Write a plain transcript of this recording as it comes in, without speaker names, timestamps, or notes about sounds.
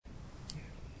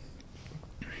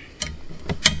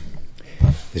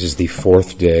This is the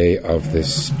fourth day of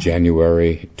this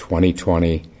January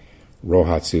 2020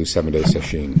 Rohatsu 7-day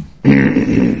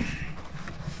sesshin.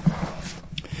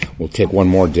 We'll take one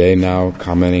more day now,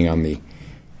 commenting on the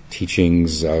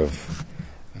teachings of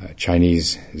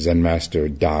Chinese Zen master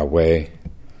Da Wei.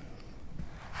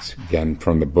 It's again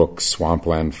from the book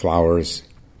Swampland Flowers,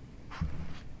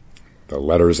 the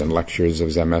letters and lectures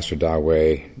of Zen master Da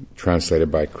Wei, translated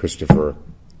by Christopher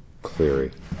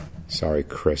Cleary. Sorry,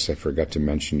 Chris, I forgot to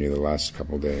mention you the last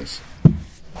couple of days.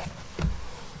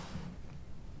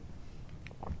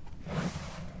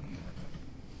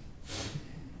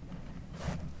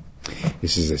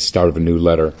 This is the start of a new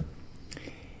letter.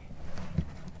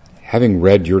 Having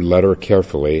read your letter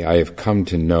carefully, I have come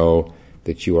to know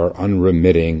that you are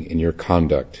unremitting in your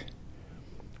conduct,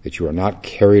 that you are not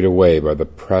carried away by the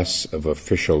press of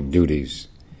official duties,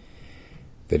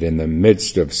 that in the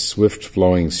midst of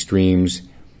swift-flowing streams,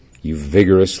 you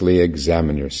vigorously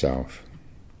examine yourself.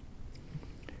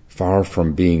 Far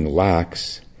from being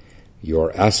lax,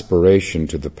 your aspiration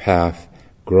to the path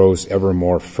grows ever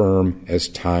more firm as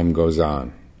time goes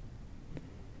on.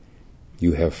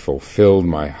 You have fulfilled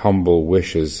my humble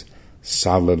wishes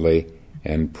solidly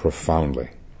and profoundly.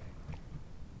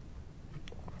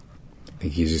 I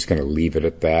think he's just going to leave it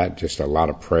at that, just a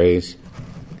lot of praise.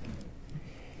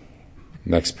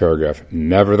 Next paragraph.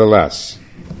 Nevertheless,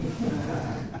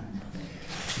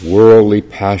 worldly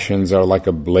passions are like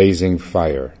a blazing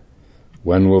fire.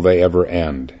 When will they ever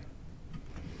end?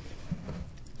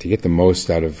 To get the most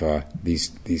out of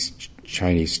these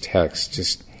Chinese texts,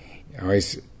 just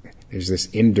always there's this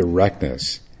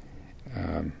indirectness.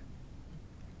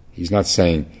 He's not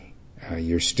saying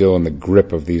you're still in the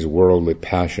grip of these worldly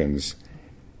passions.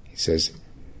 He says,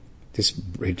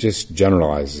 it just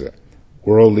generalizes it.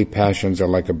 Worldly passions are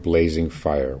like a blazing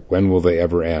fire. When will they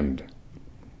ever end?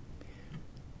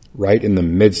 Right in the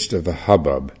midst of the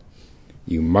hubbub,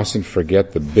 you mustn't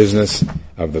forget the business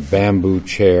of the bamboo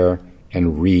chair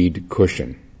and reed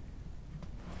cushion.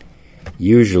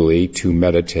 Usually, to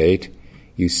meditate,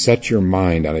 you set your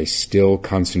mind on a still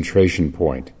concentration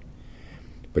point,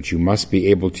 but you must be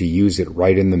able to use it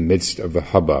right in the midst of the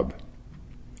hubbub.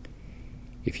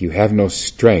 If you have no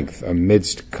strength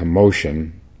amidst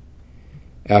commotion,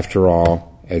 after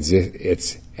all,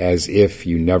 it's as if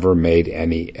you never made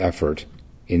any effort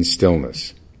in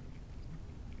stillness.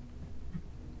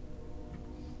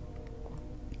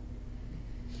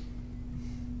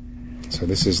 So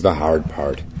this is the hard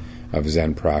part of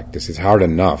Zen practice. It's hard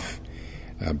enough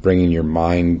bringing your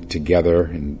mind together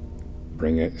and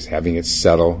having it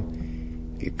settle,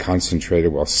 get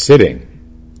concentrated while sitting.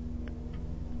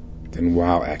 Then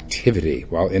while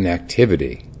in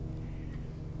activity,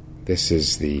 this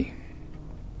is the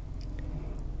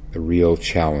real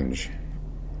challenge.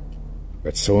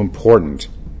 But so important.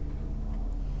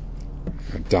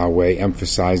 Da Wei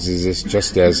emphasizes this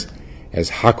just as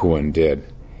Hakuin did.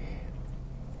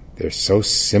 They're so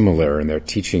similar in their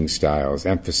teaching styles,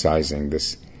 emphasizing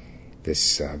this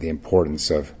the importance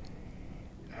of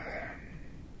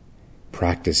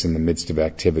practice in the midst of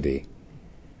activity.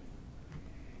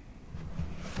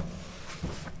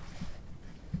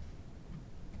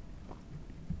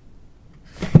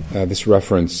 This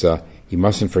reference, you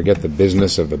mustn't forget the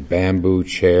business of the bamboo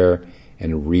chair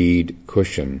and reed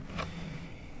cushion.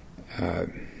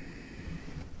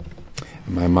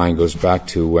 My mind goes back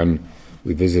to when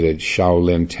we visited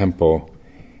Shaolin Temple,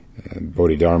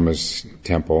 Bodhidharma's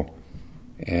temple,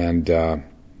 and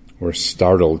were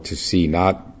startled to see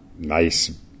not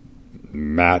nice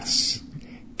mats,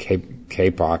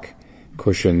 kapok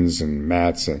cushions and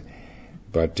mats,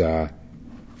 but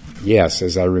yes,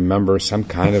 as I remember, some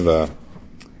kind of a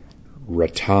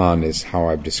rattan is how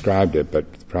I've described it,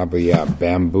 but probably,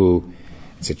 bamboo.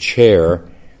 It's a chair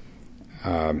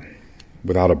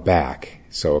without a back,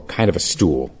 so kind of a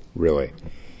stool, really.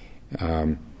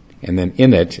 And then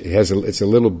in it's a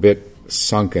little bit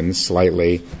sunken,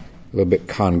 slightly, a little bit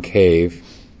concave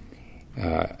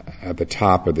at the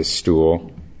top of this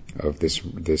stool, of this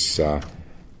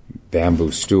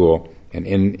bamboo stool, and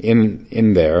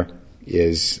in there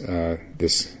is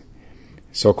this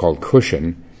so-called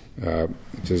cushion,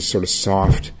 which is sort of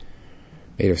soft,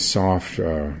 made of soft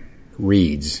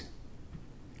reeds.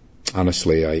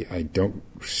 Honestly, I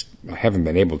haven't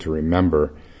been able to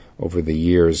remember over the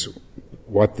years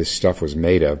what this stuff was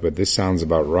made of, but this sounds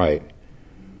about right.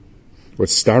 What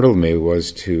startled me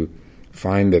was to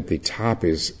find that the top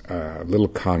is a little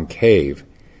concave,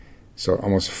 so it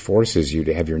almost forces you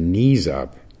to have your knees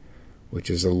up, which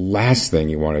is the last thing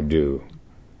you want to do.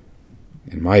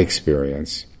 In my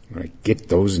experience, get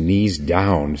those knees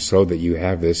down so that you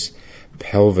have this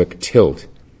pelvic tilt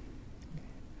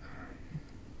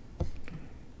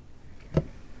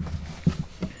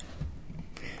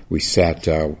we sat.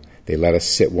 They let us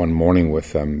sit one morning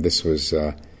with them. This was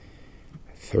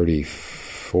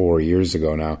 34 years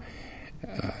ago now.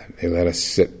 They let us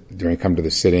sit come to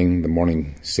the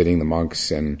morning sitting, the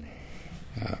monks, and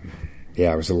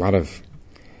it was a lot of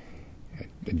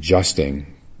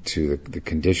adjusting to the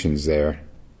conditions there.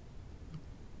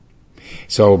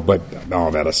 So, but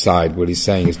all that aside, what he's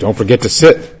saying is don't forget to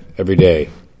sit every day.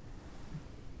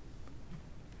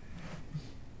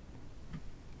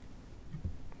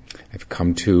 I've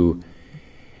come to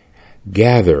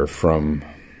gather from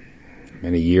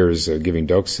many years of giving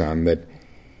Doksan that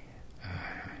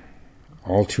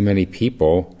all too many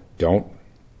people don't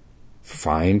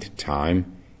find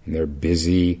time in their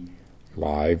busy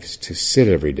lives to sit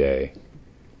every day.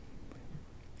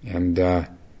 And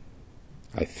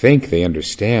I think they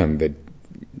understand that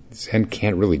Zen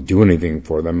can't really do anything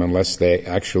for them unless they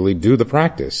actually do the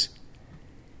practice.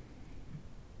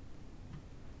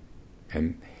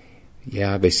 And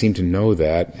they seem to know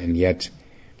that, and yet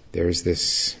there's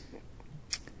this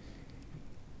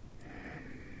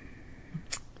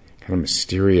kind of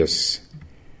mysterious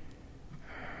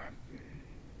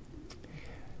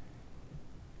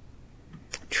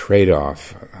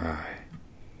trade-off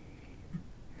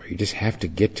where you just have to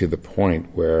get to the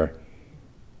point where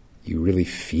you really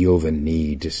feel the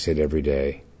need to sit every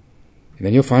day. And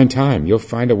then you'll find time. You'll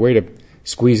find a way to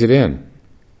squeeze it in.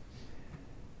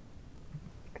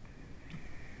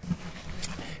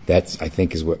 That's, I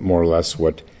think, is what more or less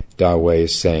what Da Wei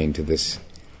is saying to this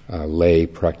lay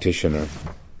practitioner.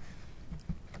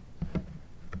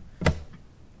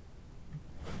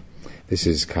 This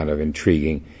is kind of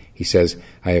intriguing. He says,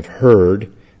 I have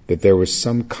heard that there was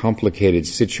some complicated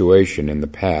situation in the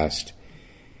past,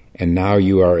 and now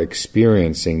you are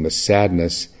experiencing the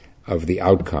sadness of the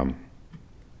outcome.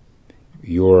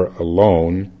 You're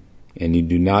alone, and you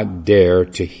do not dare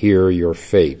to hear your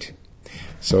fate.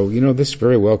 So, this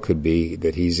very well could be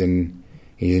that he's in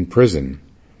prison.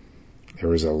 There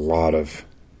was a lot of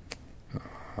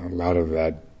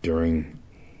that during,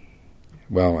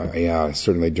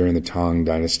 certainly during the Tang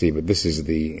dynasty, but this is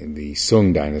the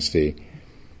Sung dynasty.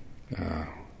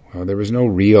 There was no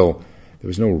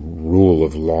rule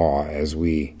of law as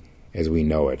we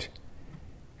know it.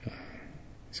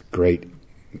 It's a great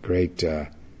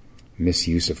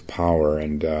misuse of power,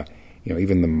 and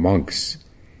even the monks.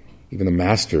 Even the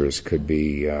masters could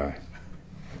be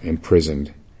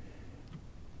imprisoned.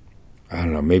 I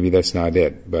don't know, maybe that's not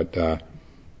it, but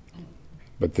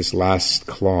this last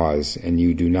clause, and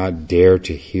you do not dare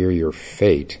to hear your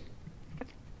fate.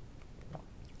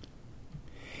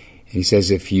 And he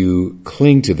says if you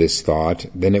cling to this thought,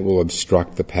 then it will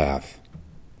obstruct the path.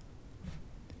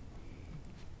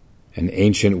 An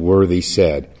ancient worthy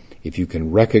said, if you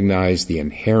can recognize the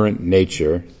inherent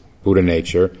nature, Buddha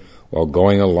nature, while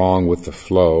going along with the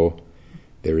flow,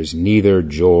 there is neither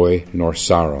joy nor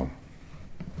sorrow.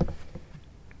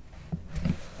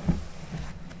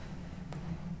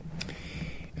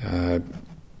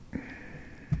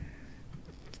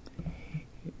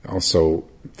 Also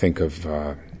think of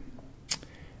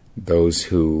those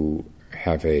who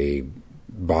have a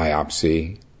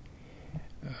biopsy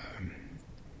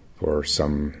for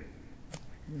some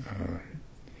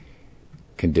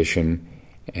condition,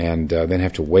 and then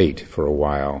have to wait for a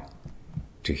while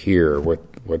to hear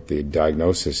what the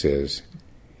diagnosis is.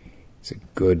 It's a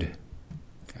good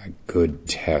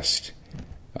test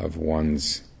of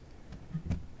one's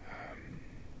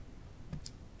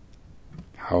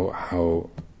how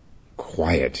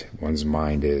quiet one's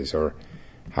mind is, or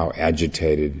how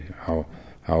agitated, how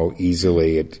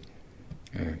easily it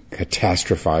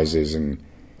catastrophizes and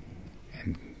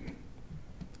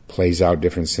plays out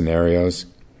different scenarios.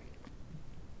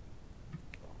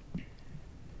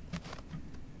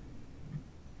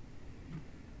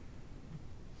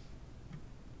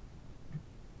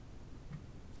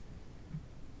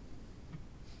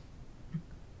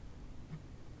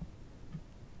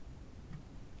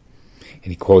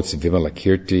 And he quotes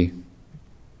Vimalakirti.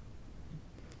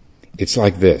 It's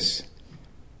like this.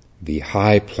 The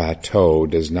high plateau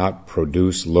does not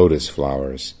produce lotus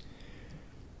flowers.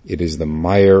 It is the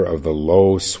mire of the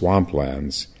low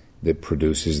swamplands that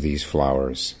produces these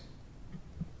flowers.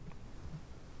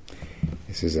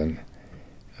 This is a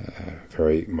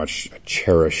very much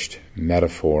cherished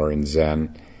metaphor in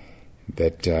Zen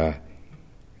that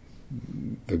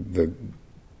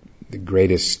the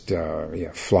greatest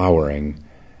flowering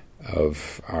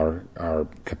of our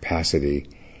capacity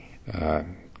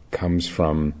comes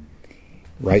from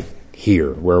right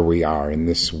here, where we are in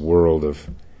this world of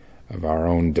our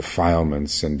own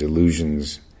defilements and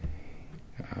delusions.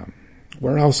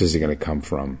 Where else is it going to come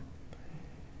from?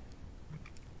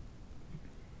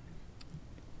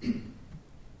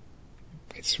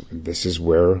 This is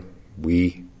where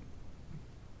we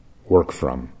work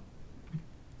from.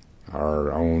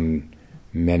 Our own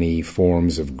many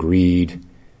forms of greed,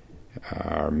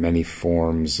 our many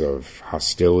forms of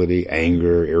hostility,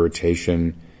 anger,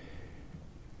 irritation,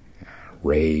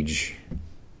 rage,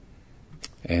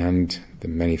 and the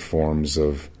many forms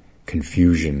of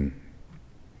confusion.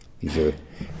 These are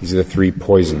the three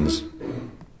poisons.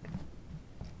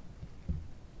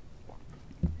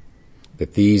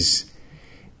 That these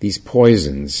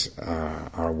poisons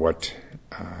are what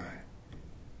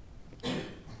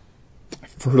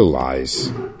fertilize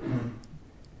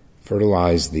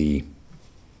the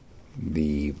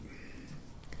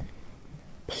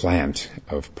plant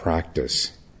of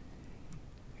practice.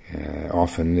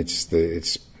 Often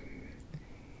it's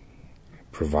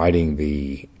providing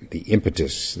the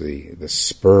impetus, the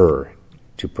spur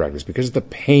to practice, because the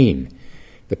pain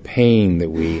that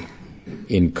we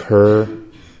incur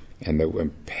and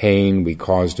the pain we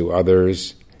cause to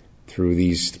others through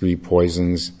these three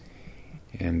poisons.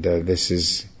 And this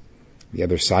is the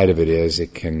other side of it, is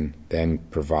it can then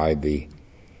provide the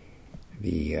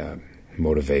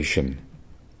motivation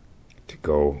to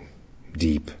go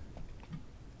deep.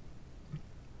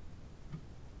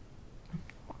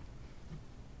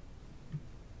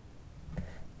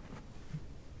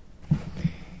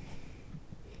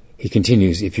 He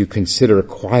continues, if you consider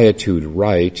quietude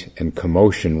right and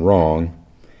commotion wrong,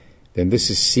 then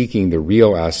this is seeking the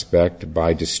real aspect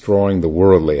by destroying the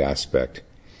worldly aspect,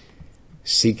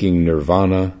 seeking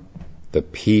nirvana, the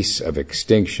peace of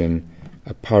extinction,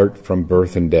 apart from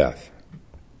birth and death.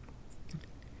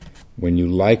 When you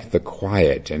like the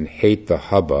quiet and hate the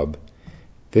hubbub,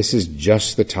 this is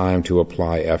just the time to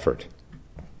apply effort.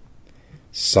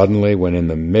 Suddenly, when in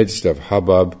the midst of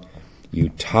hubbub, you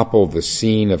topple the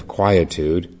scene of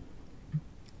quietude,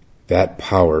 that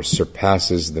power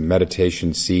surpasses the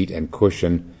meditation seat and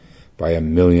cushion by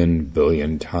 1,000,000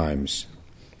 billion times.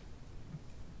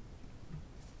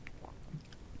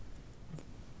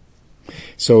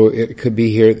 So it could be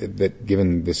here that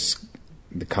given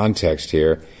the context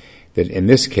here, that in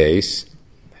this case,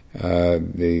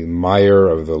 the mire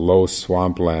of the low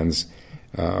swamplands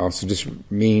also just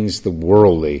means the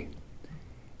worldly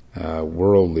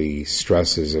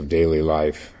stresses of daily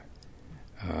life,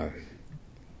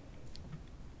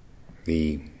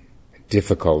 the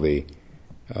difficulty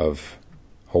of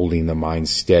holding the mind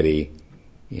steady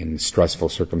in stressful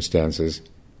circumstances.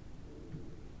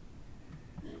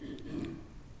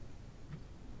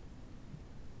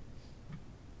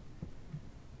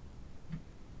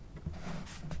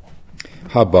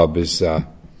 Hubbub is kind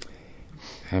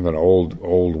of an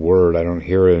old word. I don't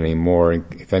hear it anymore.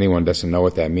 If anyone doesn't know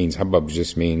what that means, hubbub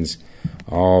just means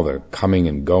all the coming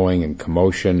and going and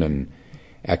commotion and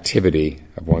activity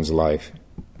of one's life.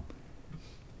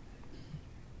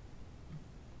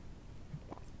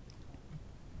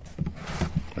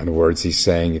 In other words, he's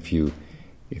saying if you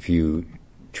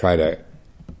try to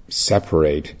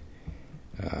separate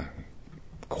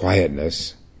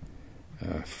quietness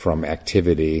from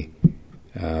activity,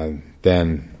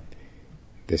 then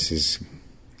this is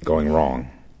going wrong.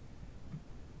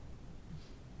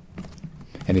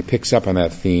 And he picks up on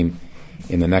that theme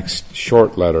in the next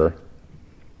short letter.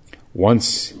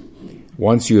 Once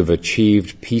you have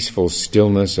achieved peaceful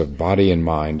stillness of body and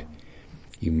mind,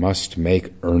 you must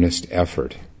make earnest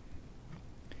effort.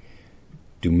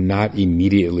 Do not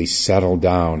immediately settle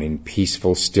down in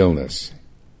peaceful stillness.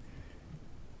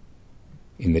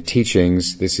 In the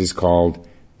teachings, this is called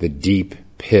the deep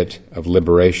pit of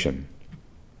liberation,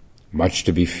 much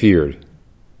to be feared.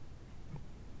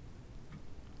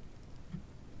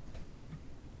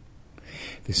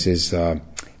 This is,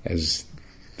 as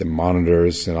the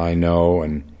monitors and I know,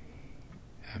 and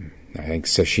I think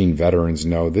Sesshin veterans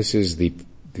know, this is the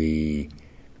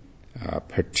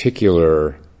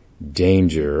particular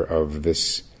danger of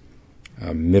this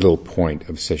middle point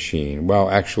of Sesshin. Well,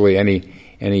 actually,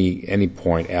 any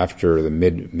point after the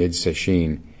mid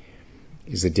Sesshin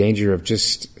is the danger of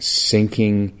just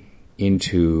sinking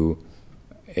into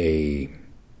a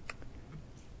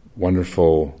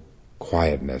wonderful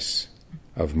quietness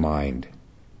of mind.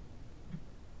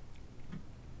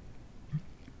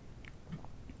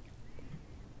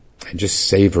 And just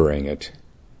savoring it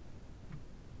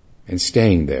and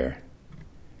staying there.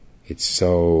 It's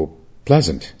so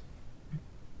pleasant.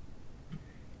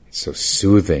 It's so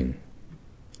soothing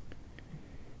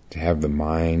to have the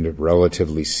mind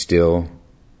relatively still,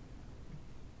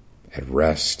 at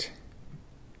rest.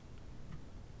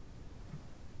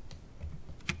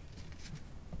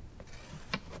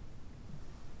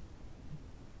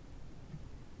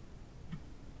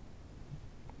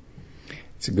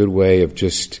 It's a good way of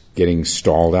just getting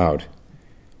stalled out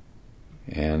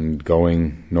and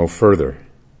going no further.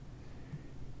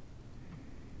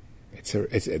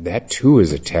 That too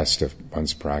is a test of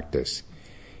one's practice.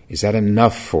 Is that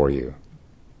enough for you?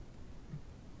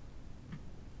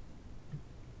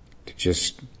 To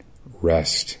just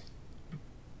rest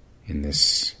in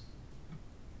this,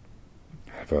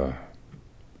 have a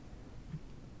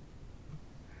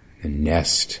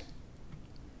nest,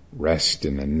 rest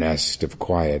in a nest of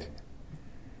quiet.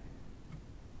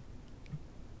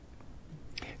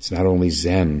 It's not only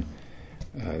Zen,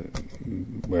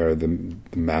 where the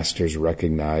masters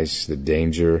recognize the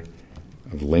danger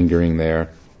of lingering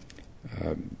there.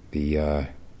 The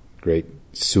great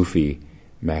Sufi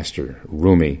master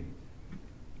Rumi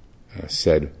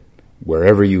said,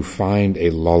 "Wherever you find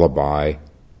a lullaby,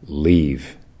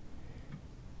 leave.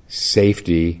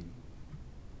 Safety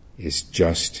is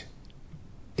just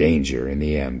danger in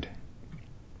the end.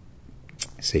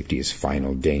 Safety is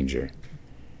final danger."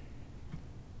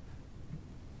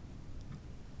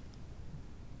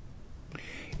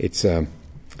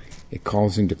 It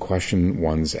calls into question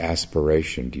one's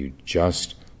aspiration. Do you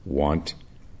just want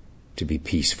to be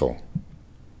peaceful?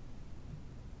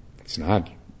 It's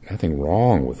nothing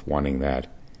wrong with wanting that.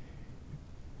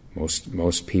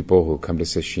 Most people who come to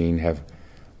Sesshin have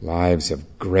lives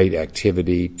of great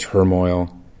activity,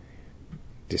 turmoil,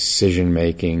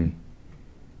 decision-making,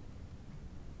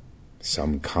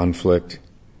 some conflict.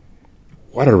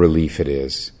 What a relief it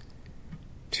is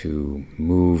to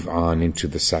move on into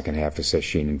the second half of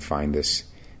Sesshin and find this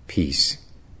peace.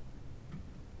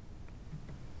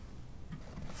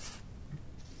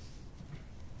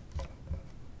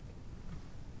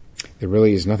 There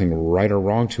really is nothing right or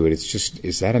wrong to it. It's just,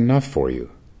 is that enough for you?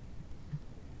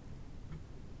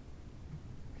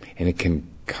 And it can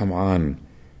come on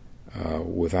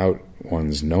without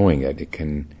one's knowing it. It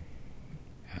can,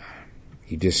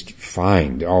 you just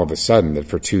find all of a sudden that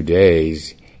for 2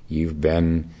 days you've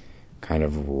been kind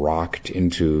of rocked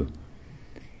into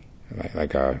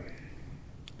like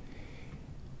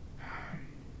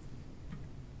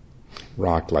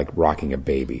rocking a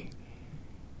baby.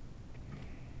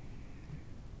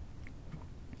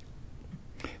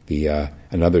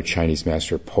 Another Chinese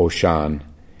master, Po Shan,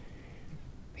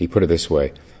 he put it this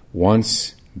way: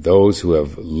 once those who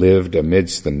have lived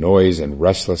amidst the noise and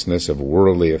restlessness of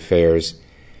worldly affairs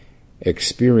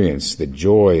experience the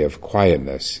joy of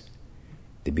quietness,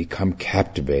 they become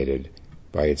captivated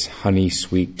by its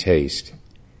honey-sweet taste,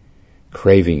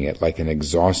 craving it like an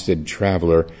exhausted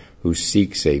traveler who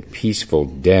seeks a peaceful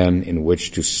den in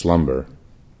which to slumber.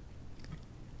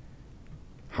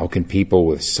 How can people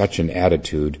with such an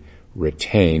attitude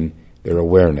retain their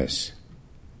awareness?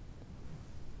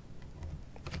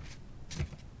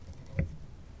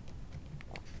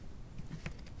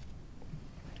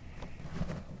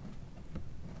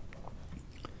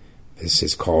 This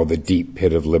is called the deep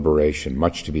pit of liberation,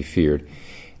 much to be feared.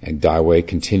 And Dai Wei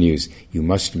continues, you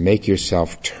must make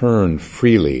yourself turn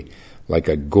freely like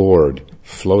a gourd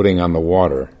floating on the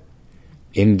water,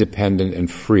 independent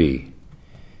and free,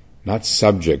 not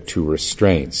subject to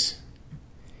restraints,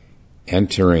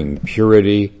 entering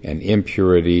purity and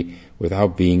impurity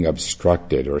without being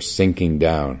obstructed or sinking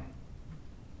down.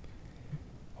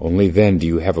 Only then do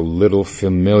you have a little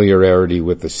familiarity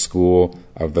with the school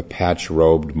of the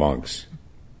patch-robed monks.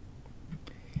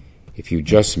 If you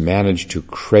just manage to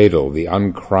cradle the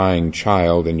uncrying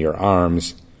child in your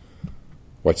arms,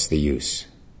 what's the use?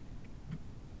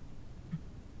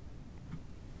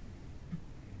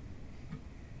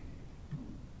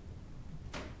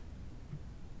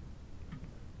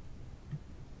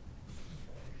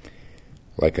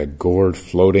 Like a gourd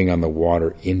floating on the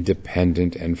water,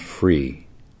 independent and free.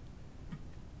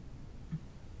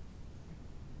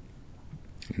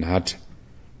 Not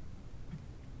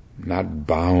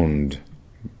bound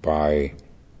by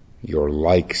your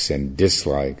likes and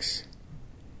dislikes,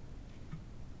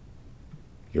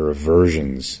 your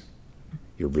aversions,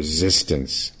 your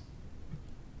resistance.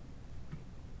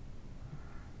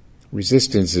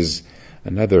 Resistance is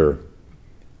another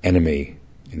enemy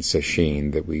in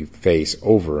Sesshin that we face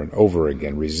over and over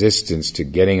again. Resistance to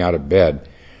getting out of bed,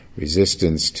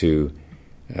 resistance to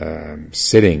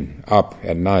sitting up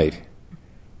at night,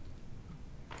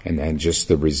 and then just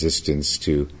the resistance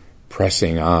to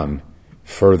pressing on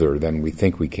further than we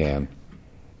think we can.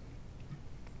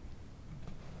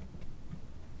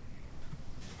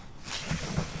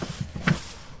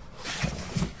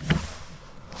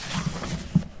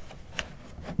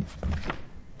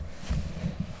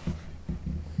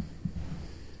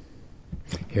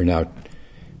 Here now,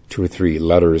 2 or 3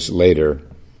 letters later,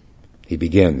 he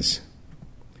begins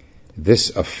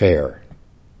This affair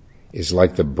is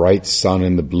like the bright sun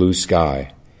in the blue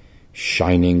sky,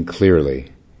 shining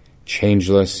clearly,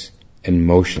 changeless and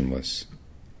motionless,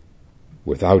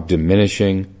 without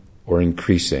diminishing or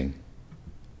increasing.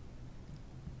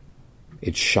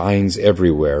 It shines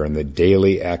everywhere in the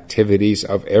daily activities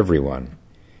of everyone,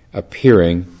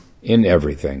 appearing in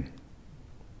everything.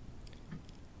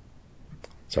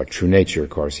 It's our true nature, of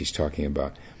course, he's talking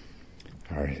about.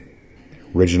 Our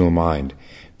original mind.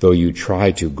 Though you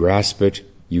try to grasp it,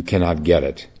 you cannot get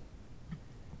it.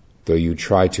 Though you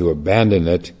try to abandon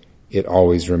it, it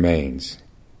always remains.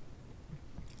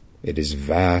 It is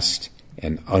vast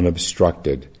and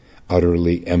unobstructed,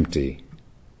 utterly empty.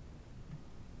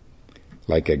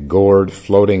 Like a gourd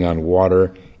floating on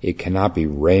water, it cannot be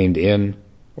reined in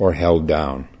or held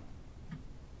down.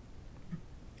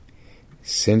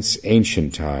 Since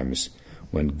ancient times,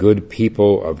 when good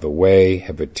people of the way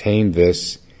have attained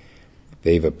this,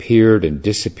 they've appeared and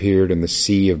disappeared in the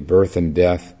sea of birth and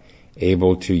death,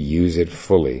 able to use it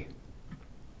fully.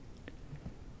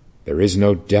 There is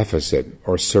no deficit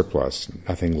or surplus,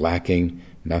 nothing lacking,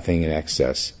 nothing in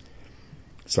excess.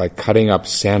 It's like cutting up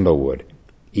sandalwood.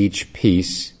 Each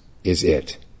piece is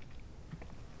it.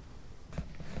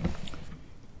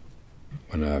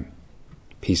 When a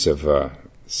piece of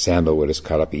sandalwood is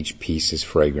cut up, each piece is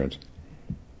fragrant.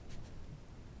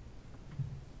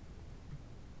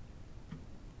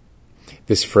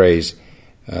 This phrase,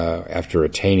 after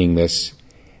attaining this,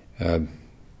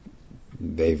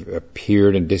 they've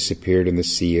appeared and disappeared in the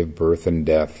sea of birth and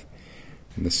death,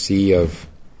 in the sea of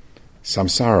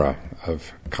samsara,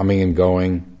 of coming and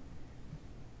going,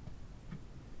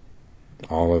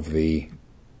 all of the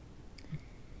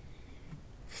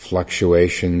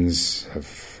fluctuations of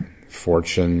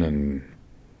fortune and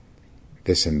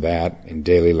this and that in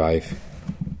daily life.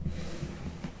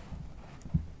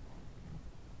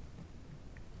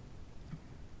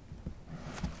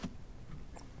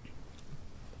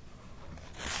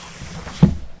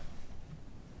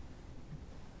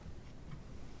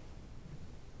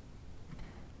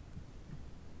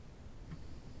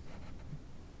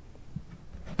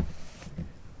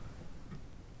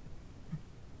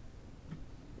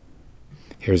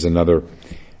 Here's another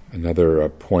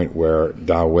point where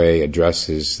Dawei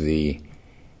addresses the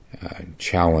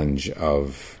challenge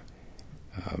of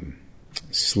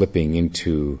slipping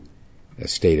into a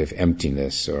state of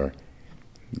emptiness, or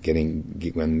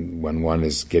when one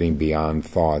is getting beyond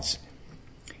thoughts.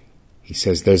 He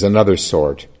says there's another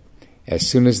sort. As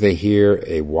soon as they hear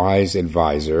a wise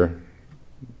advisor,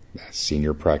 a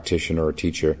senior practitioner or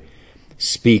teacher,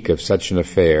 speak of such an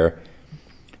affair,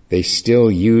 they still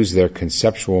use their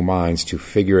conceptual minds to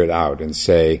figure it out and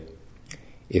say,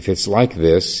 if it's like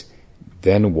this,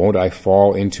 then won't I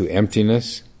fall into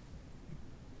emptiness?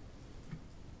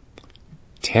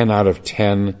 10 out of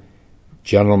 10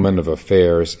 gentlemen of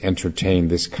affairs entertain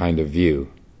this kind of view.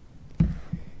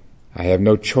 I have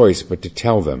no choice but to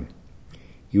tell them,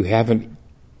 you haven't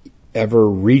ever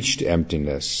reached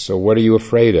emptiness, so what are you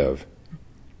afraid of?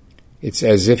 It's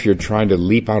as if you're trying to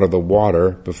leap out of the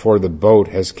water before the boat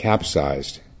has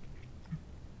capsized.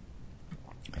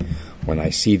 When I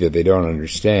see that they don't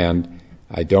understand,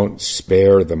 I don't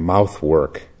spare the mouth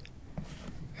work.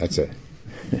 That's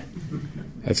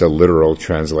a literal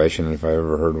translation, if I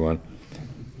ever heard one.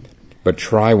 But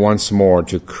try once more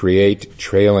to create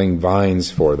trailing vines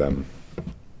for them.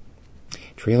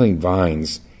 Trailing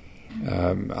vines,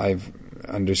 I've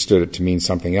understood it to mean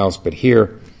something else, but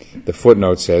here the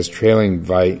footnote says trailing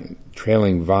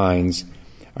vines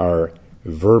are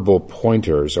verbal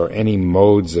pointers or any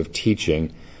modes of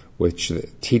teaching which the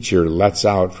teacher lets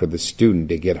out for the student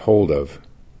to get hold of.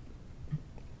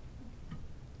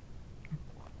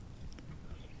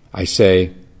 I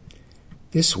say,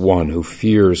 this one who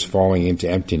fears falling into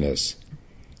emptiness,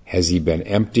 has he been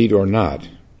emptied or not?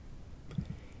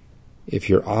 If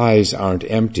your eyes aren't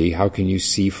empty, how can you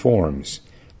see forms?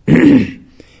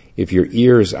 If your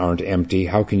ears aren't empty,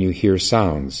 how can you hear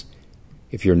sounds?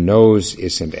 If your nose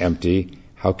isn't empty,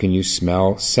 how can you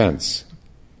smell scents?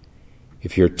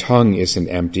 If your tongue isn't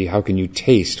empty, how can you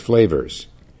taste flavors?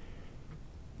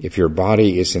 If your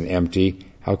body isn't empty,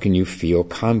 how can you feel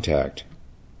contact?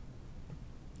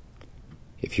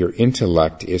 If your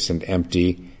intellect isn't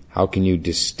empty, how can you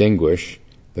distinguish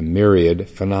the myriad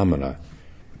phenomena,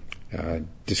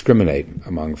 discriminate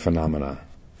among phenomena?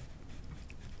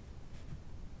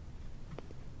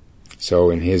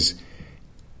 So in his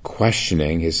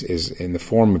questioning, in the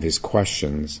form of his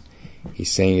questions,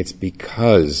 he's saying it's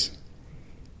because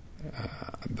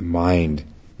the mind,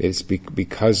 it's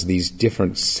because these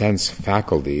different sense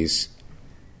faculties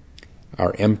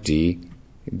are empty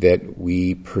that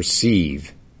we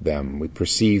perceive them, we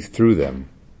perceive through them.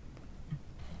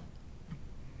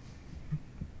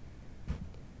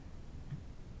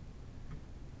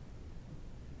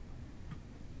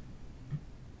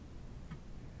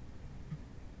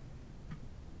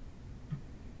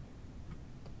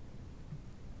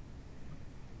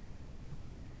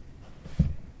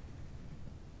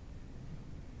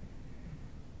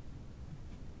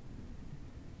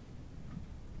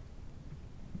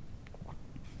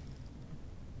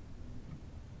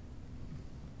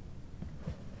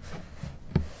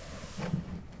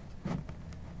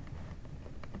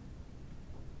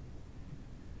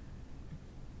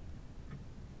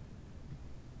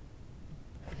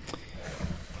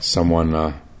 Someone,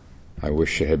 I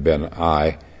wish it had been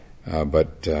I,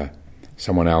 but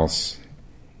someone else,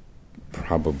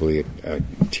 probably a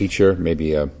teacher,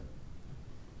 maybe I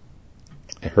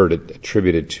heard it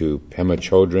attributed to Pema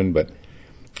Chodron, but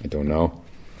I don't know,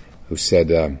 who said,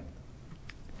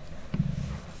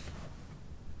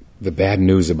 the bad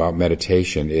news about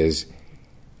meditation is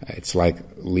it's like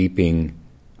leaping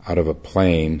out of a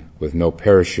plane with no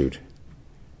parachute.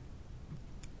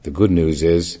 The good news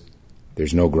is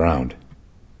there's no ground.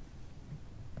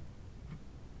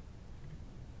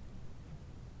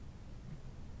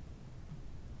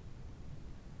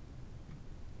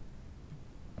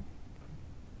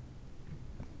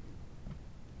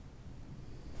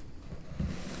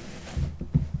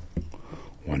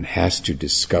 One has to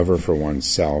discover for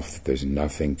oneself that there's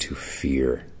nothing to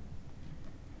fear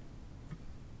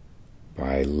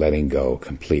by letting go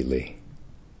completely.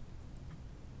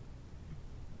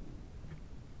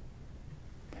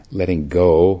 Letting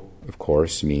go, of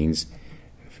course, means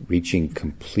reaching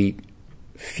complete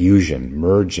fusion,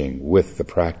 merging with the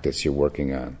practice you're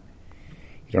working on.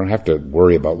 You don't have to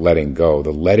worry about letting go.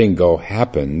 The letting go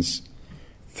happens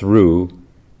through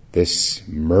this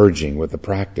merging with the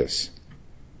practice.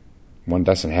 One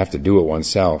doesn't have to do it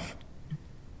oneself.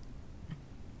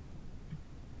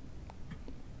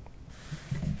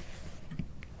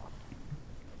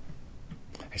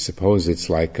 I suppose it's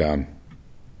like,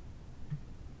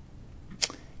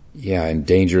 in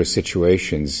dangerous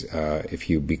situations, if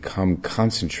you become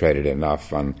concentrated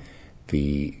enough on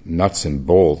the nuts and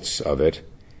bolts of it,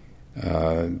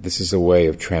 this is a way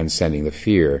of transcending the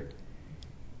fear.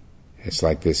 It's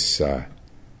like this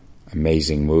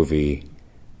amazing movie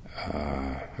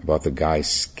about the guy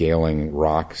scaling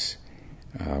rocks.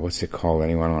 What's it called?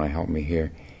 Anyone want to help me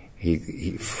here?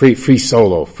 Free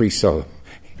Solo.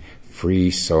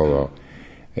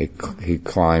 He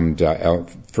climbed,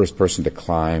 first person to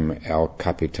climb El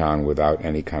Capitan without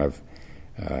any kind of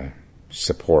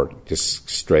support, just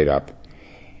straight up.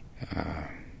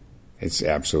 It's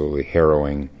absolutely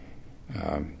harrowing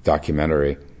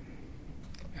documentary.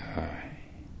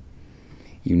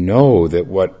 You know that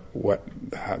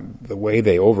the way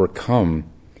they overcome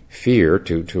fear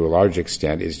to a large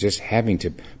extent is just having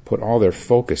to put all their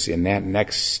focus in that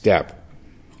next step,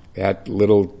 that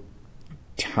little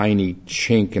tiny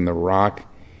chink in the rock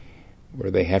where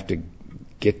they have to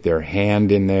get their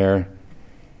hand in there.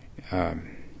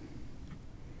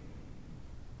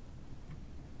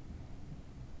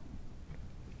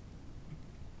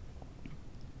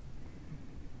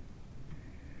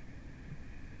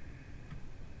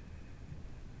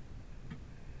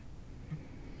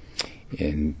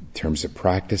 In terms of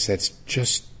practice, that's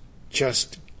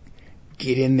just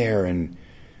get in there and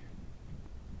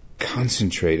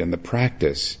concentrate on the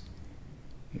practice.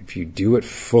 If you do it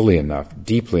fully enough,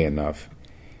 deeply enough,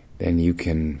 then you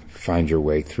can find your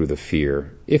way through the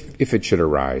fear, if it should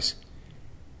arise.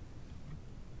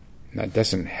 That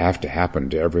doesn't have to happen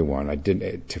to everyone.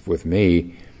 With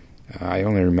me, I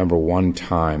only remember one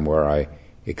time where I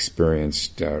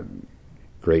experienced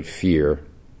great fear,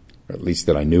 or at least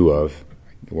that I knew of.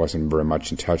 I wasn't very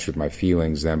much in touch with my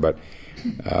feelings then, but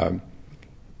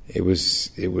it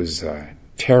was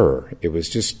terror. It was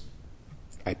just,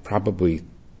 probably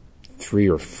 3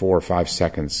 or 4 or 5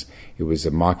 seconds. It was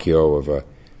a makyo of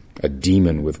a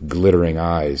demon with glittering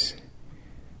eyes.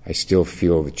 I still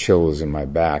feel the chills in my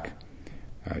back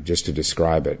just to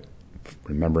describe it,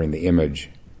 remembering the image.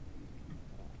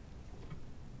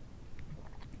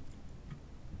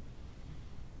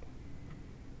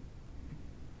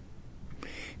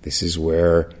 This is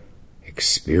where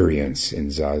experience in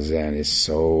Zazen is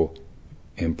so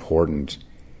important,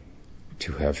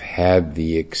 to have had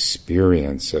the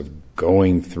experience of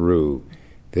going through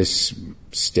this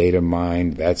state of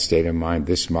mind, that state of mind,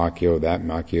 this makyo, that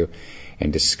makyo,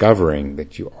 and discovering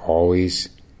that it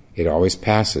always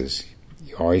passes.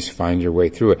 You always find your way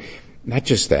through it. Not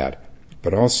just that,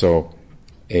 but also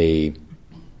a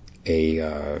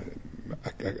a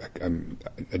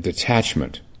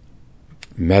detachment,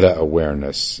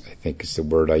 meta-awareness, I think is the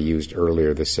word I used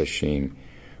earlier, the sesshin,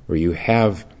 where you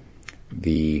have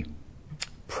the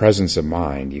presence of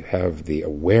mind, you have the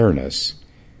awareness,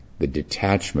 the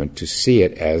detachment to see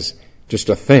it as just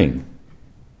a thing.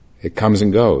 It comes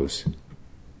and goes.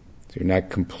 So you're not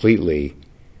completely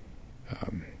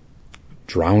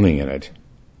drowning in it.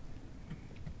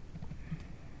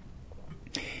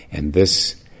 And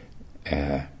this,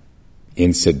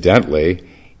 incidentally,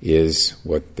 is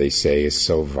what they say is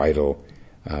so vital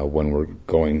when we're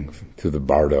going through the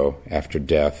bardo after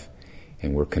death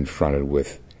and we're confronted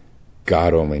with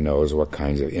God only knows what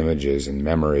kinds of images and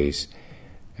memories.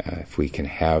 If we can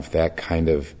have that kind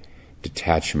of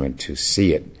detachment to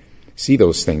see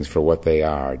those things for what they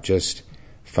are, just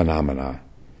phenomena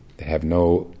that have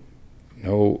no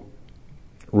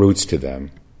roots to them,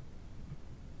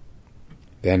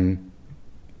 then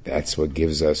that's what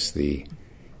gives us the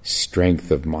strength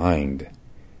of mind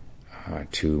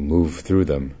to move through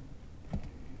them.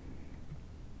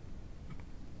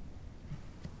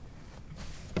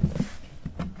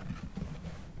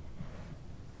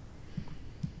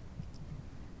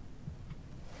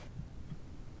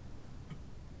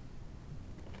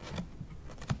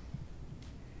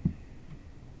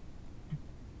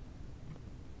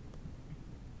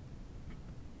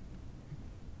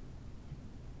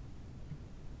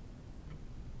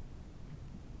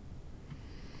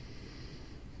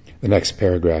 The next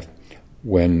paragraph,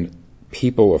 when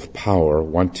people of power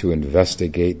want to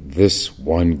investigate this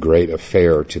one great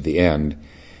affair to the end,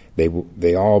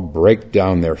 they all break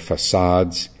down their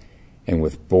facades and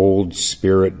with bold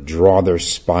spirit draw their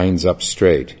spines up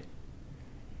straight.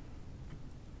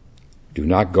 Do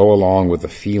not go along with the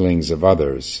feelings of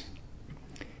others.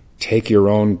 Take your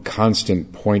own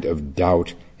constant point of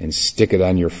doubt and stick it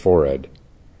on your forehead.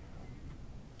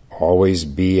 Always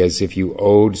be as if you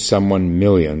owed someone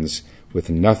millions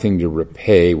with nothing to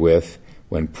repay with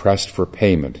when pressed for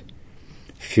payment,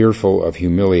 fearful of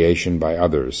humiliation by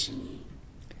others.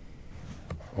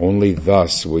 Only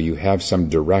thus will you have some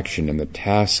direction in the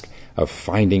task of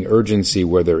finding urgency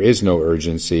where there is no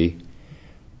urgency,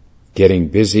 getting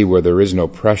busy where there is no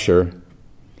pressure,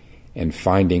 and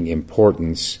finding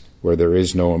importance where there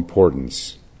is no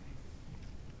importance.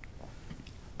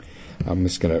 I'm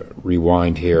just going to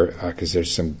rewind here because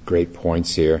there's some great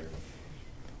points here.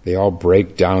 They all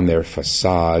break down their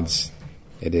facades.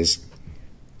 It is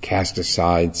cast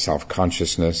aside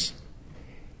self-consciousness.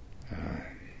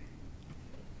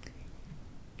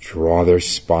 Draw their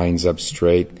spines up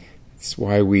straight. That's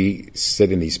why we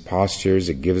sit in these postures.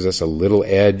 It gives us a little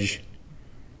edge,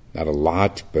 not a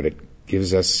lot, but it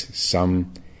gives us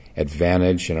some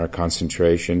advantage in our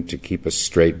concentration to keep us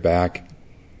straight back.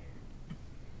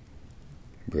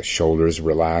 The shoulders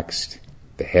relaxed,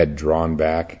 the head drawn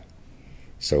back,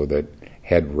 so that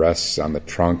head rests on the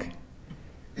trunk.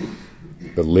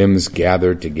 The limbs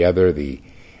gathered together, the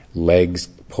legs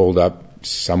pulled up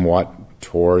somewhat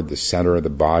toward the center of the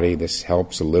body. This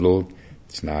helps a little.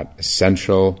 It's not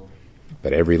essential,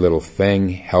 but every little thing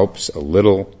helps a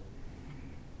little.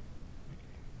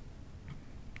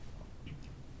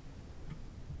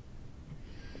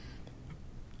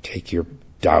 Take your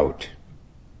doubt.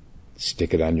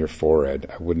 Stick it on your forehead.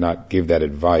 I would not give that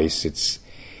advice. It's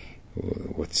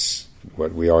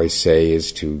what we always say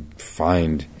is to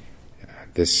find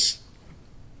this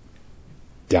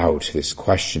doubt, this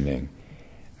questioning,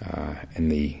 in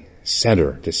the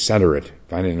center, to center it,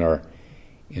 find it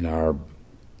in our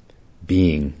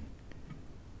being.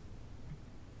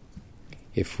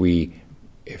 If we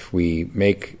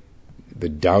make the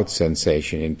doubt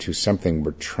sensation into something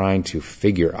we're trying to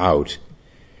figure out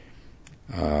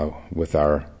with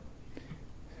our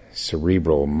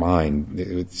cerebral mind,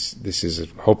 this is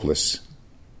hopeless.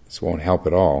 This won't help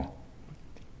at all.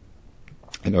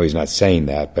 I know he's not saying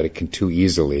that, but it can too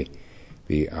easily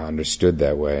be understood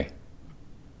that way.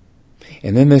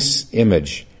 And then this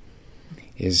image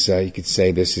is, you could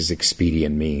say this is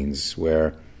expedient means,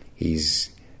 where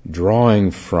he's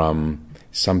drawing from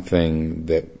something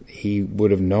that he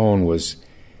would have known was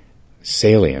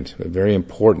salient, very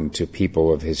important to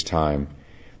people of his time.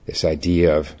 This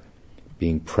idea of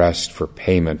being pressed for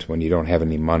payment when you don't have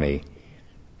any money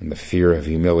and the fear of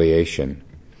humiliation.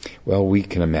 Well, we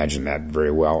can imagine that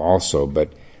very well also,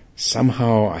 but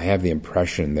somehow I have the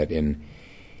impression that in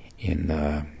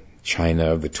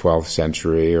China of the 12th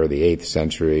century or the 8th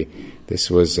century, this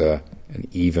was an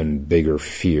even bigger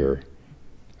fear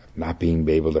of not being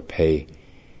able to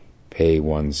pay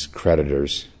one's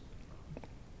creditors.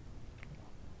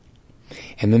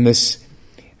 And then this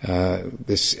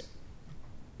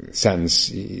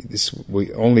sentence,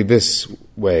 only this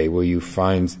way will you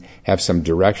have some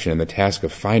direction in the task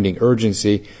of finding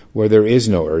urgency where there is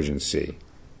no urgency.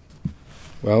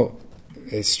 Well,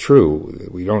 it's true.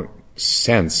 We don't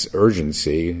sense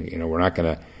urgency. We're not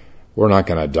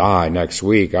gonna die next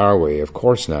week, are we? Of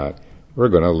course not. We're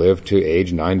going to live to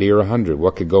age 90 or 100.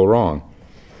 What could go wrong?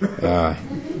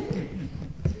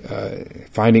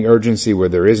 Finding urgency where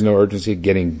there is no urgency,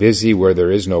 getting busy where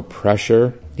there is no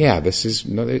pressure. Yeah,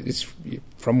 it's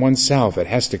from oneself. It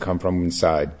has to come from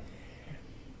inside.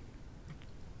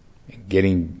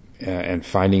 Getting and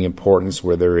finding importance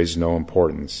where there is no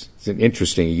importance. It's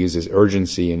interesting. He uses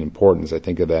urgency and importance. I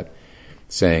think of that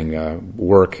saying,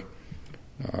 work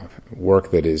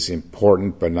that is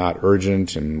important but not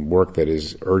urgent, and work that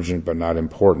is urgent but not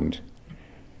important.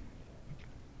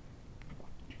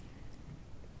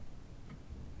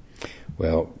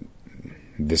 Well,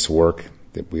 this work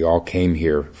that we all came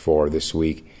here for this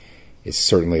week is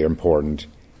certainly important,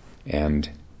 and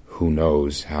who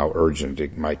knows how urgent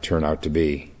it might turn out to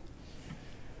be.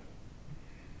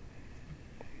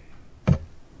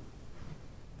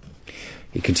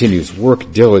 He continues,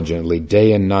 work diligently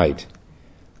day and night,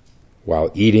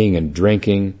 while eating and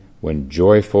drinking, when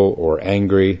joyful or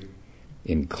angry,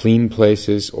 in clean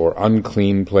places or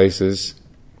unclean places.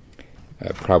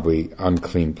 Probably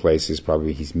unclean places,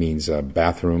 probably he means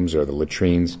bathrooms or the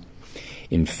latrines.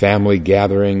 In family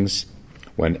gatherings,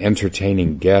 when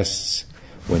entertaining guests,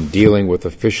 when dealing with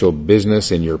official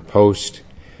business in your post,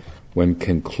 when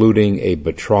concluding a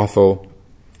betrothal.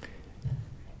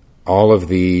 All of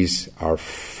these are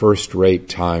first-rate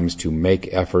times to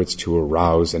make efforts to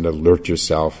arouse and alert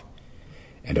yourself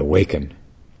and awaken.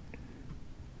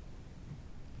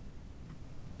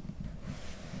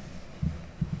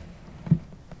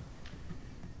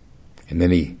 And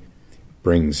then he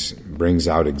brings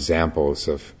out examples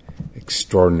of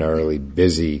extraordinarily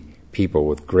busy people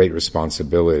with great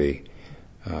responsibility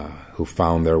who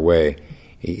found their way.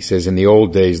 He says, in the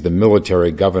old days, the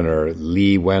military governor,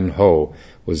 Li Wen-ho,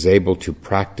 was able to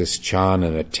practice Chan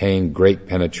and attain great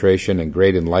penetration and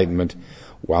great enlightenment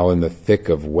while in the thick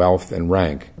of wealth and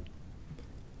rank.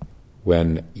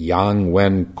 When Yang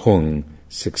Wen-kung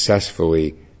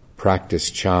successfully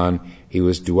practiced Chan, he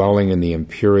was dwelling in the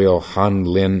Imperial Han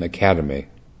Lin Academy.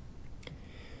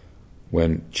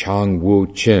 When Chang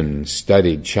Wu-chin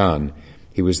studied Chan,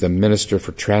 he was the Minister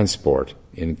for Transport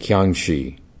in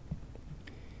Jiangxi.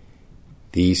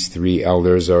 These three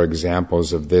elders are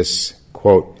examples of this,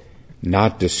 quote,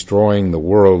 not destroying the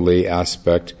worldly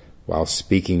aspect while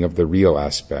speaking of the real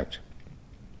aspect,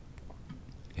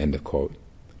 end of quote.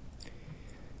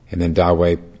 And then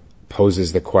Dawei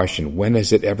poses the question, when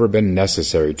has it ever been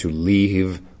necessary to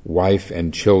leave wife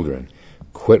and children,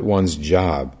 quit one's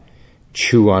job,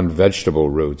 chew on vegetable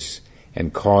roots,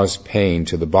 and cause pain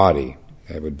to the body?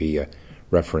 That would be a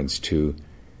reference to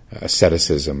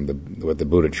asceticism, what the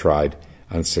Buddha tried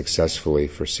unsuccessfully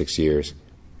for 6 years,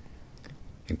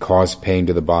 and cause pain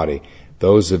to the body.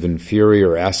 Those of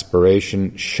inferior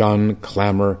aspiration shun,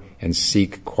 clamor, and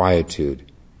seek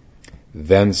quietude.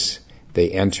 Thence they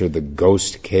enter the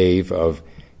ghost cave of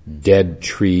dead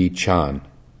tree Chan,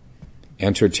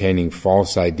 entertaining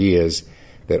false ideas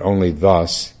that only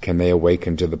thus can they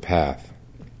awaken to the path.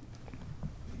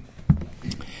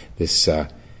 This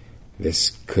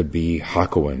could be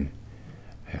Hakuin.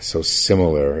 So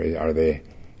similar are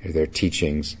their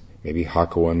teachings. Maybe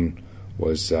Hakuin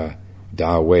was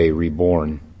Dawei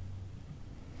reborn.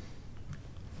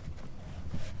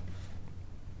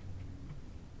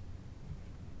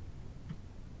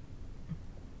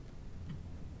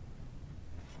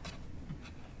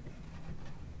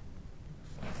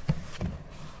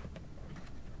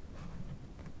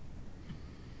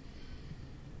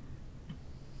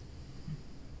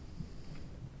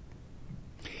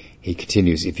 He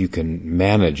continues, if you can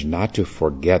manage not to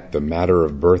forget the matter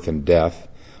of birth and death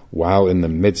while in the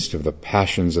midst of the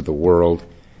passions of the world,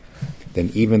 then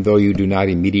even though you do not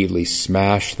immediately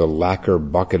smash the lacquer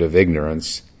bucket of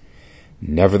ignorance,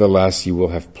 nevertheless you will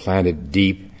have planted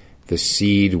deep the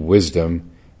seed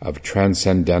wisdom of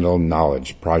transcendental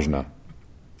knowledge, prajna.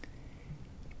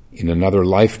 In another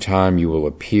lifetime you will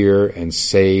appear and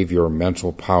save your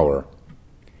mental power.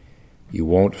 You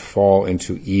won't fall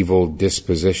into evil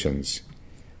dispositions.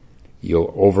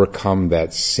 You'll overcome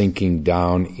that sinking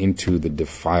down into the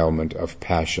defilement of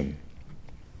passion.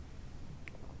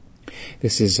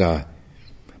 This is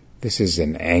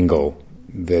an angle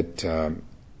that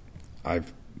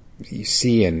you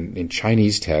see in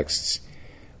Chinese texts,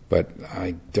 but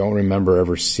I don't remember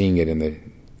ever seeing it in the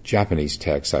Japanese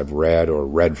texts I've read or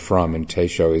read from in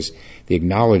Teisho, is the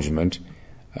acknowledgement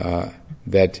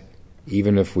that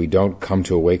even if we don't come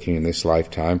to awakening in this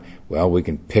lifetime, well, we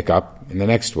can pick up in the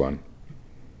next one.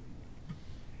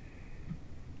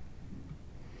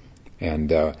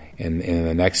 And in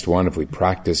the next one, if we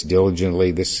practice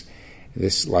diligently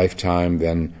this lifetime,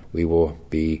 then we will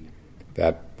be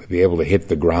able to hit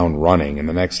the ground running in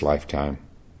the next lifetime.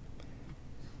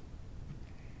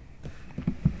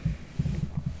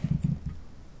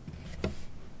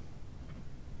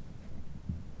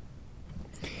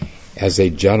 As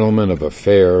a gentleman of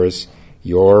affairs,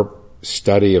 your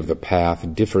study of the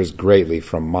path differs greatly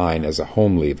from mine as a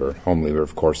home leaver. Home leaver,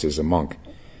 of course, is a monk,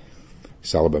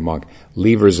 celibate monk.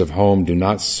 Leavers of home do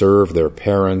not serve their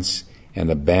parents and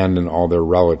abandon all their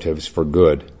relatives for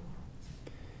good.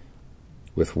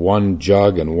 With one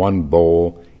jug and one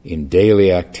bowl, in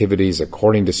daily activities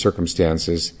according to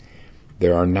circumstances,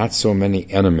 there are not so many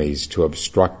enemies to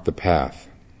obstruct the path.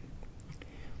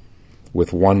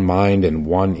 With one mind and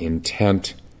one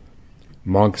intent,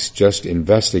 monks just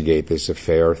investigate this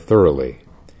affair thoroughly.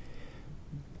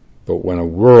 But when a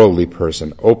worldly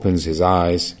person opens his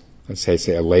eyes, let's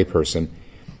say a lay person,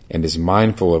 and is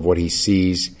mindful of what he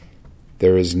sees,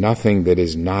 there is nothing that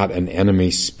is not an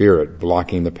enemy spirit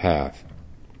blocking the path.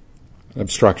 An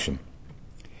obstruction.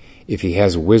 If he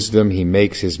has wisdom, he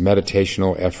makes his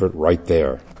meditational effort right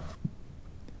there.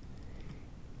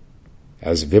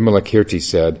 As Vimalakirti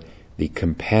said, the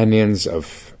companions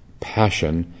of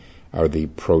passion are the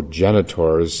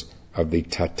progenitors of the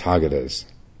Tathagatas.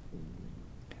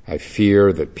 I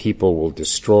fear that people will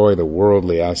destroy the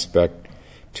worldly aspect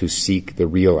to seek the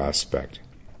real aspect.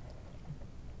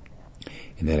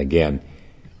 And then again,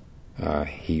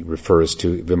 he refers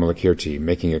to Vimalakirti,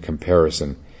 making a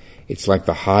comparison. It's like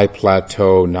the high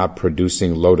plateau not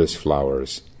producing lotus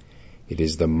flowers. It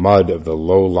is the mud of the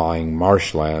low-lying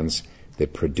marshlands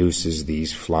that produces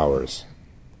these flowers.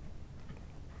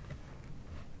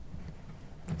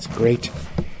 It's great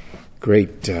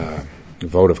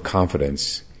vote of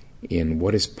confidence in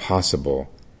what is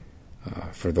possible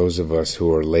for those of us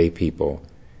who are lay people.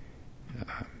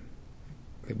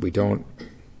 We don't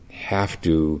have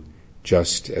to,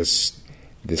 just as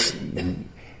this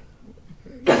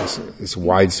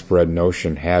widespread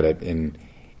notion had it in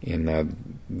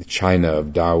China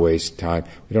of Dawe's time,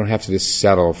 we don't have to just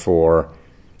settle for,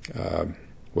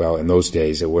 in those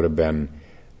days it would have been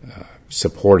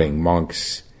supporting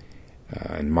monks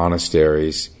and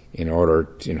monasteries in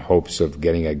hopes of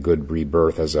getting a good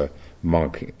rebirth as a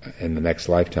monk in the next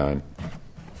lifetime.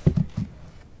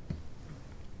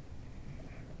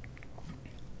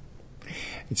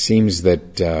 It seems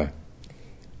that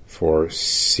for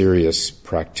serious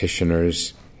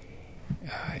practitioners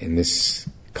in this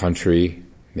country,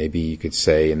 maybe you could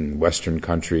say in Western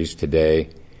countries today,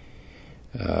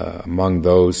 among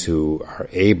those who are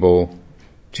able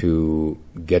to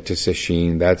get to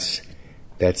sesshin, that's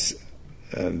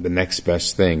the next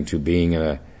best thing to being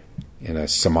in a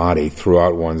samadhi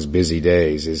throughout one's busy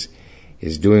days,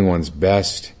 is doing one's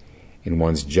best in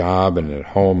one's job and at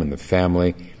home and the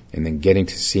family, and then getting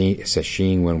to see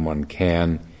sesshin when one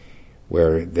can,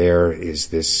 where there is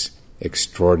this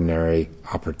extraordinary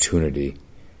opportunity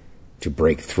to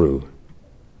break through.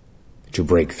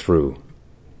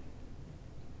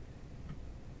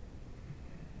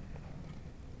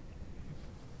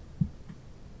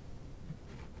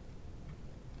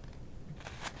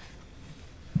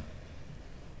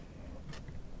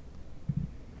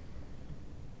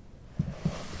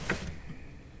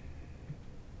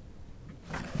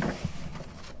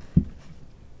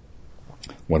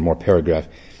 One more paragraph.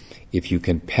 If you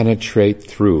can penetrate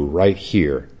through right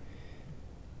here,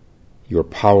 your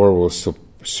power will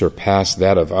surpass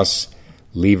that of us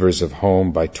leavers of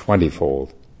home by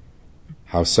 20-fold.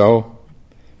 How so?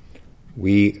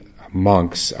 We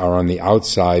monks are on the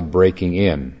outside breaking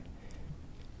in.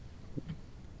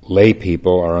 Lay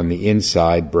people are on the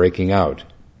inside breaking out.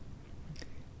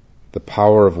 The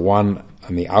power of one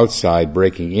on the outside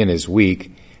breaking in is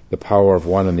weak. The power of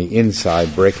one on the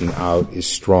inside breaking out is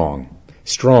strong.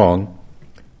 Strong,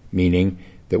 meaning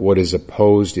that what is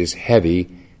opposed is heavy,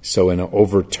 so in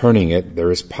overturning it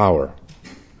there is power.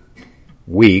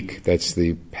 Weak, that's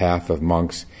the path of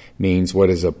monks, means what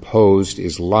is opposed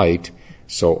is light,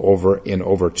 so in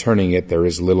overturning it there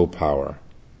is little power.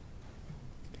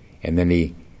 And then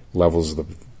he levels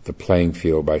the playing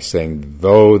field by saying,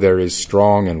 though there is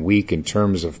strong and weak in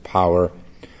terms of power,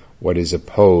 what is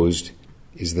opposed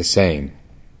is the same.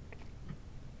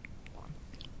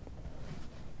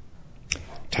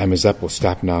 Time is up. We'll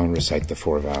stop now and recite the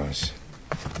 4 vows.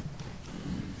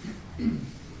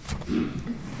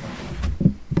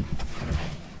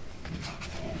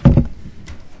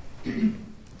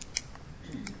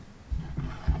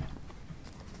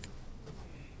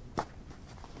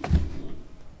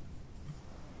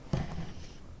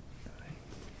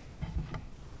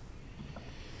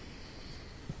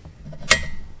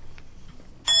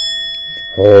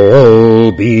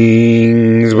 all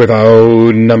beings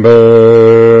without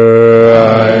number.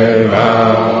 I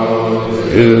vow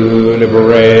to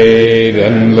liberate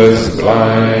endless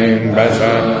blind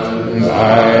passions.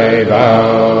 I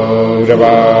vow to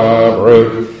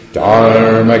uproot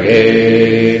dharma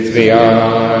gates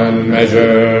beyond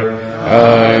measure.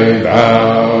 I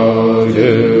vow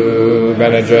to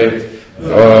penetrate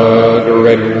the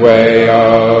great way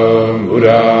of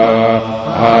Buddha.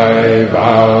 I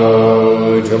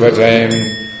vow to attain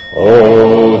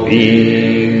all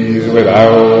beings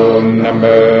without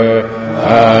number.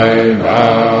 I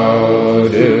vow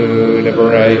to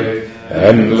liberate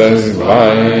endless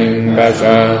blind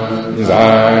passions.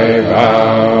 I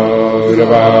vow to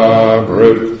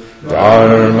uproot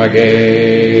dharma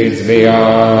gates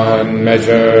beyond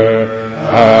measure.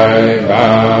 I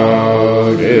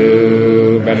vow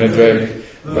to penetrate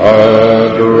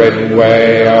the great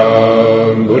way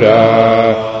of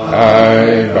Buddha.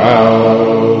 I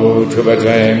vow to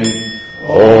attain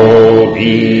all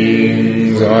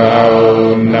beings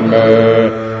without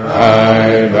number.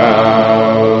 I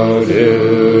vow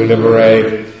to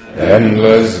liberate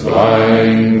endless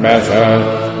blind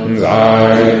passions.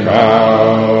 I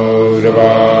vow to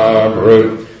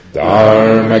uproot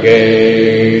dharma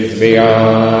gates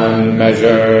beyond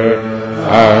measure.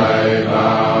 I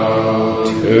vow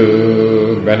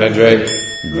to penetrate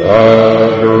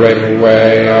the great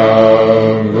way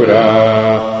of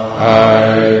Buddha.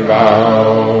 I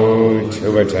vow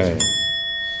to attain